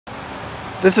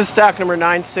This is stock number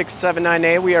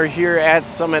 9679A. We are here at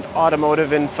Summit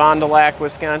Automotive in Fond du Lac,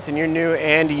 Wisconsin, your new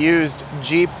and used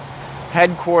Jeep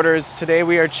headquarters. Today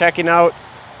we are checking out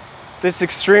this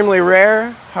extremely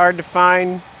rare, hard to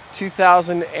find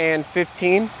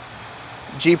 2015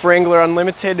 Jeep Wrangler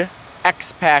Unlimited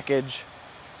X package.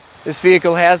 This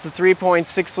vehicle has the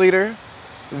 3.6 liter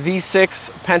V6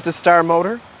 Pentastar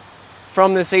motor.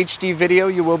 From this HD video,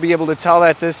 you will be able to tell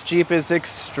that this Jeep is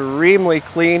extremely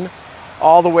clean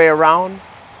all the way around.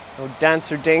 No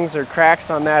dents or dings or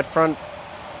cracks on that front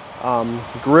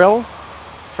grille.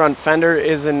 Front fender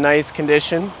is in nice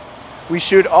condition. We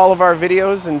shoot all of our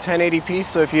videos in 1080p,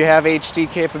 so if you have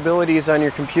HD capabilities on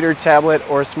your computer, tablet,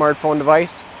 or smartphone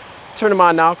device, turn them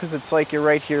on now because it's like you're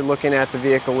right here looking at the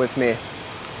vehicle with me.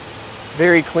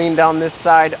 Very clean down this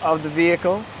side of the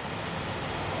vehicle.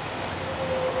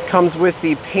 Comes with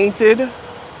the painted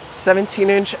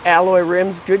 17-inch alloy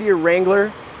rims, Goodyear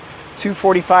Wrangler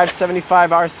 245/75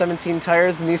 R17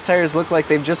 tires, and these tires look like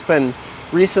they've just been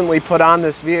recently put on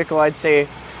this vehicle. I'd say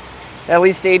at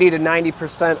least 80 to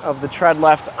 90% of the tread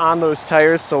left on those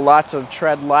tires, so lots of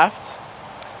tread left.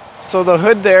 So the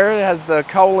hood there has the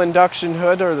Cowl induction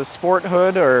hood, or the sport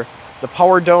hood, or the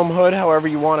power dome hood, however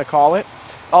you want to call it.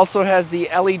 Also has the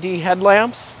LED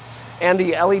headlamps and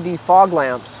the LED fog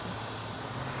lamps.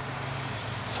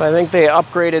 So I think they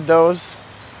upgraded those,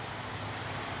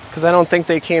 because I don't think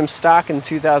they came stock in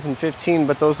 2015,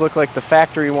 but those look like the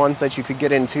factory ones that you could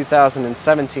get in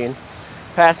 2017.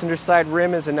 Passenger side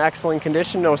rim is in excellent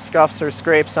condition, no scuffs or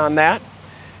scrapes on that.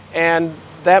 And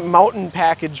that mountain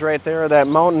package right there, that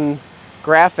mountain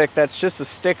graphic, that's just a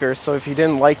sticker, so if you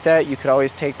didn't like that, you could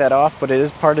always take that off, but it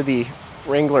is part of the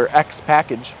Wrangler X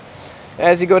package.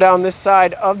 As you go down this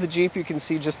side of the Jeep, you can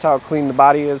see just how clean the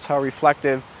body is, how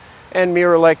reflective and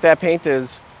mirror-like that paint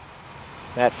is.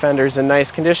 That fender's in nice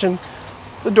condition.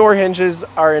 The door hinges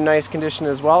are in nice condition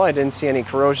as well. I didn't see any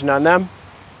corrosion on them.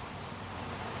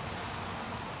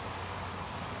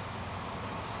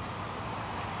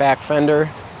 Back fender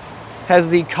has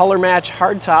the color match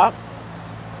hardtop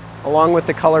along with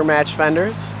the color match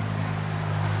fenders.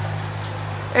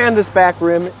 And this back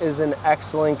rim is in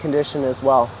excellent condition as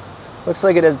well. Looks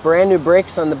like it has brand new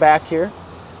brakes on the back here.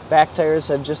 Back tires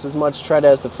have just as much tread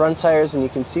as the front tires, and you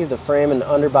can see the frame and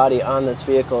underbody on this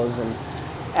vehicle is in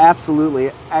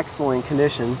absolutely excellent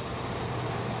condition.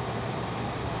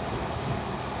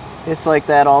 It's like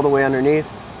that all the way underneath.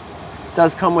 It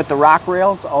does come with the rock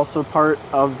rails, also part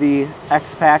of the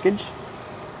X package.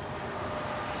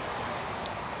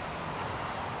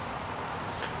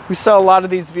 We sell a lot of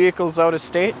these vehicles out of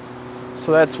state,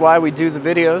 so that's why we do the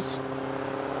videos.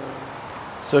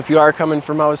 So if you are coming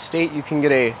from out of state, you can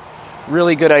get a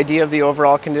really good idea of the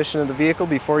overall condition of the vehicle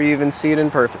before you even see it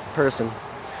in person.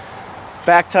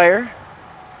 Back tire,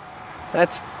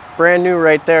 that's brand new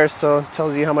right there, so it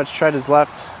tells you how much tread is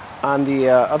left on the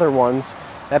other ones.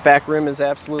 That back rim is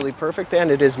absolutely perfect, and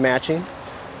it is matching.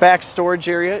 Back storage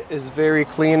area is very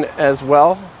clean as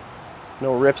well.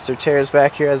 No rips or tears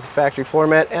back here, as the factory floor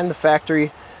mat and the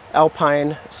factory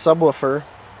Alpine subwoofer.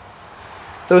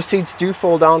 Those seats do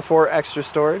fold down for extra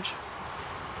storage.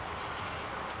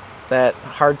 That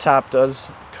hardtop does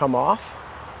come off.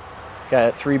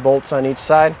 Got 3 bolts on each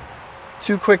side,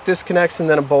 2 quick disconnects, and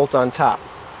then a bolt on top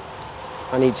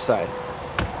on each side.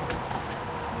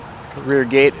 The rear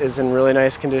gate is in really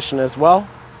nice condition as well.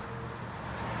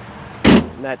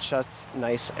 And that shuts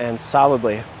nice and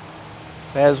solidly.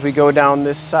 As we go down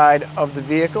this side of the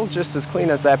vehicle, just as clean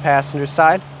as that passenger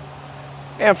side.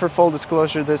 And for full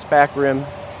disclosure, this back rim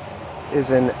is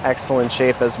in excellent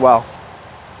shape as well.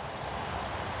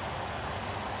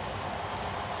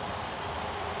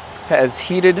 Has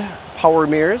heated power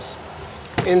mirrors.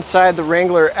 Inside, the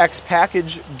Wrangler X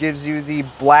package gives you the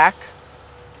black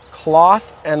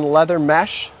cloth and leather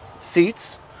mesh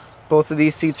seats. Both of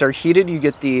these seats are heated. You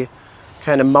get the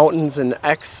kind of mountains and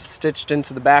X stitched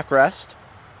into the backrest.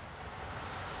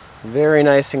 Very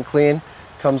nice and clean.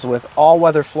 Comes with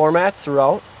all-weather floor mats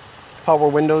throughout. Power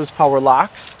windows, power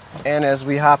locks. And as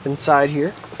we hop inside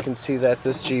here, you can see that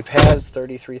this Jeep has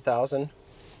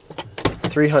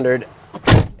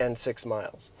 33,306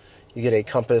 miles. You get a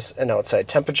compass and outside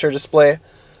temperature display,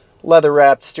 leather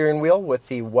wrapped steering wheel with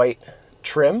the white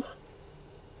trim.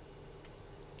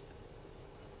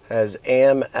 Has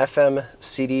AM, FM,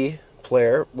 CD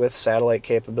player with satellite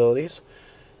capabilities.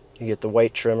 You get the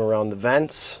white trim around the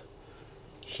vents,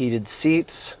 heated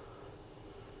seats,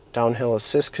 downhill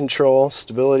assist control,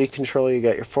 stability control. You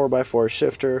got your 4x4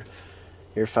 shifter,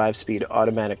 your 5-speed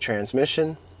automatic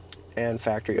transmission, and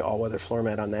factory all-weather floor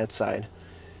mat on that side.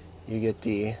 You get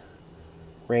the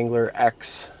Wrangler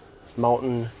X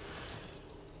mountain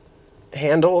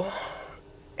handle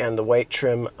and the white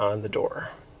trim on the door.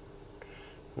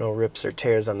 No rips or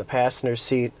tears on the passenger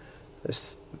seat.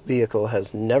 This vehicle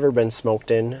has never been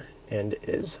smoked in and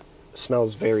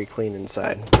smells very clean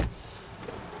inside.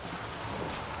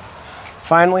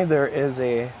 Finally, there is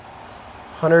a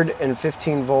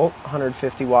 115 volt,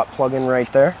 150 watt plug-in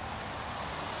right there.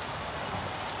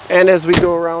 And as we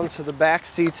go around to the back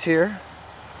seats here,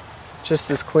 just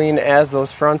as clean as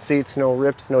those front seats, no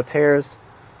rips, no tears.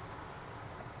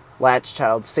 Latch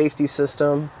child safety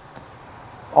system,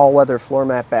 all-weather floor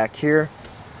mat back here.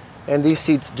 And these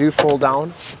seats do fold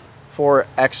down for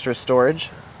extra storage.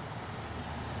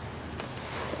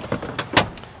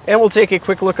 And we'll take a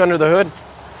quick look under the hood.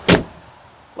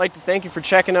 I'd like to thank you for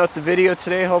checking out the video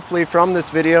today. Hopefully from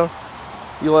this video,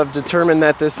 you'll have determined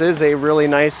that this is a really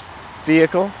nice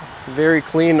vehicle. Very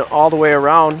clean all the way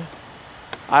around.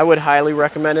 I would highly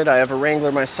recommend it. I have a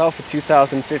Wrangler myself, a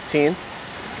 2015.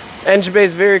 Engine bay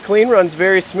is very clean, runs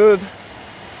very smooth.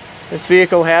 This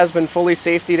vehicle has been fully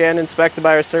safetied and inspected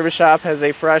by our service shop, has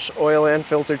a fresh oil and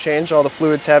filter change. All the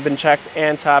fluids have been checked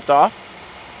and topped off.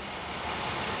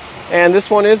 And this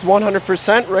one is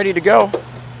 100% ready to go.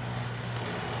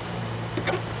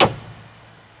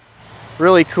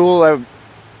 Really cool. I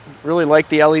really like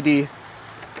the LED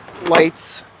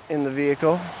lights in the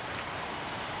vehicle.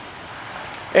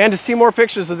 And to see more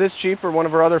pictures of this Jeep or one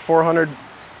of our other 400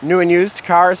 new and used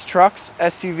cars, trucks,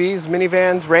 SUVs,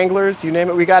 minivans, Wranglers, you name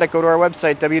it, we got it. Go to our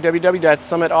website,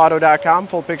 www.summitauto.com.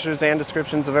 Full pictures and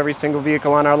descriptions of every single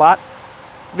vehicle on our lot.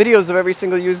 Videos of every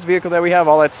single used vehicle that we have,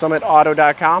 all at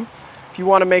summitauto.com. If you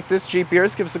want to make this Jeep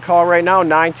yours, give us a call right now,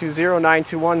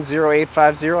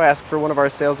 920-921-0850. Ask for one of our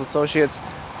sales associates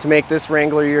to make this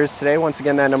Wrangler yours today. Once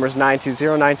again, that number is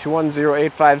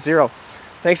 920-921-0850.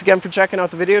 Thanks again for checking out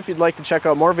the video. If you'd like to check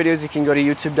out more videos, you can go to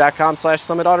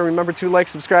youtube.com/summitauto. Remember to like,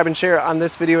 subscribe, and share on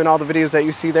this video and all the videos that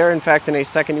you see there. In fact, in a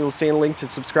second, you will see a link to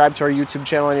subscribe to our YouTube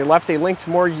channel on your left, a link to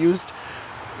more used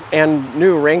and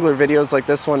new Wrangler videos like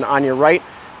this one on your right.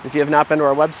 If you have not been to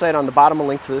our website, on the bottom, a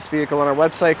link to this vehicle on our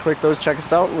website. Click those, check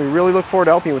us out, and we really look forward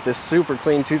to helping you with this super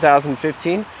clean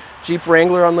 2015 Jeep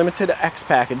Wrangler Unlimited X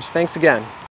package. Thanks again.